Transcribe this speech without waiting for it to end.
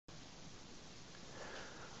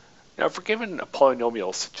Now, if we're given a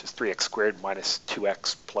polynomial such as 3x squared minus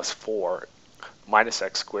 2x plus 4 minus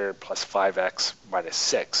x squared plus 5x minus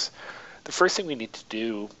 6, the first thing we need to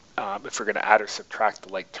do if we're going to add or subtract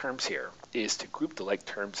the like terms here is to group the like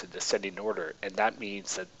terms in descending order, and that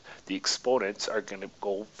means that the exponents are going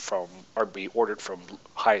to be ordered from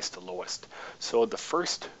highest to lowest. So the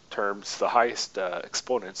first terms, the highest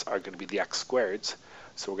exponents, are going to be the x squareds.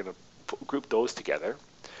 So we're going to group those together.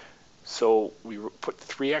 So we put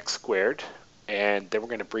 3x squared, and then we're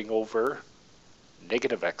going to bring over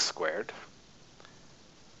negative x squared.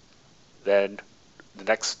 Then the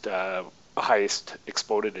next highest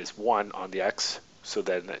exponent is 1 on the x, so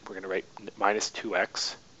then we're going to write minus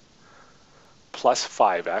 2x plus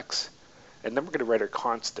 5x, and then we're going to write our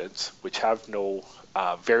constants, which have no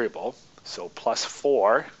variable, so plus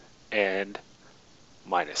 4 and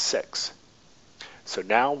minus 6. So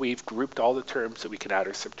now we've grouped all the terms that we can add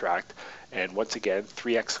or subtract, and once again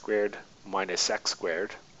 3x squared minus x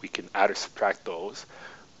squared, we can add or subtract those.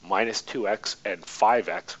 Minus 2x and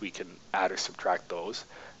 5x, we can add or subtract those.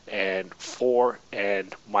 And 4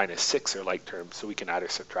 and minus 6 are like terms, so we can add or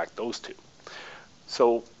subtract those two.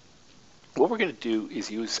 So what we're going to do is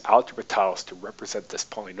use algebra tiles to represent this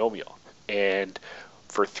polynomial. And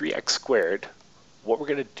for 3x squared, what we're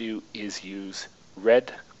going to do is use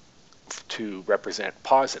red to represent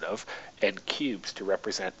positive and cubes to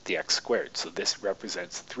represent the x squared. So this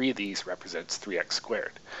represents 3 of these represents 3x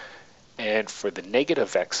squared. And for the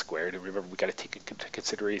negative x squared, and remember we got to take into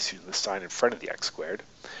consideration the sign in front of the x squared,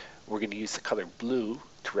 we're going to use the color blue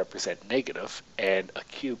to represent negative and a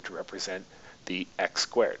cube to represent the x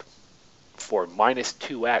squared. For minus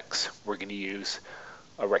 2x, we're going to use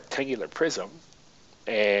a rectangular prism,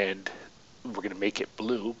 and we're going to make it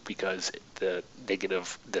blue because the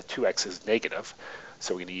 2x is negative.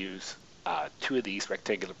 So we're going to use 2 of these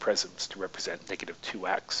rectangular prisms to represent negative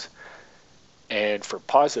 2x. And for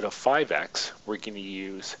positive 5x, we're going to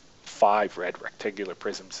use 5 red rectangular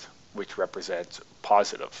prisms, which represents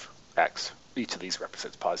positive x. Each of these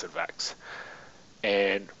represents positive x.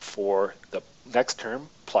 And for the next term,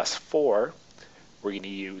 plus 4, we're going to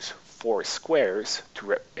use 4 squares,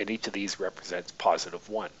 and each of these represents positive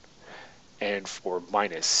 1. And for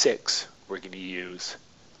minus 6, we're going to use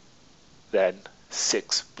then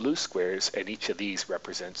 6 blue squares, and each of these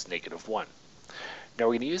represents negative 1. Now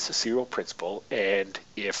we're going to use the zero principle, and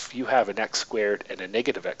if you have an x squared and a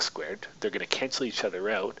negative x squared, they're going to cancel each other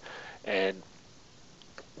out, and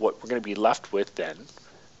what we're going to be left with then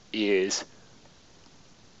is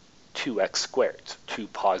 2x squareds, 2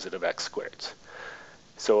 positive x squareds.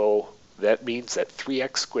 So that means that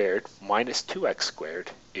 3x squared minus 2x squared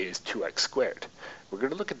is 2x squared. We're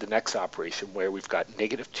going to look at the next operation where we've got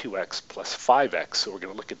negative 2x plus 5x, so we're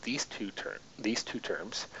going to look at these two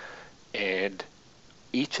terms, and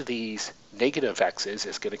each of these negative x's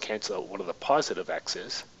is going to cancel out one of the positive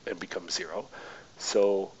x's and become 0.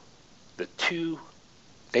 So the 2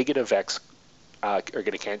 negative x are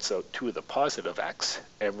going to cancel out 2 of the positive x,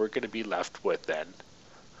 and we're going to be left with then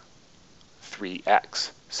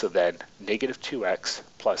 3x. So then negative 2x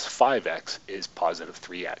plus 5x is positive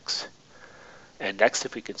 3x. And next,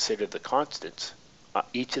 if we consider the constants,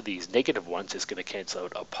 each of these negative ones is going to cancel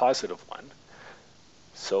out a positive 1.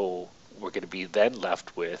 So we're going to be then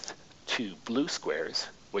left with 2 blue squares,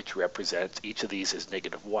 which represents each of these is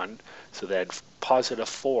negative 1. So then positive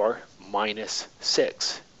 4 minus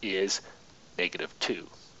 6 is negative 2.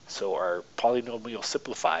 So our polynomial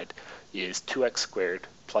simplified is 2x squared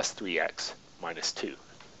plus 3x minus 2.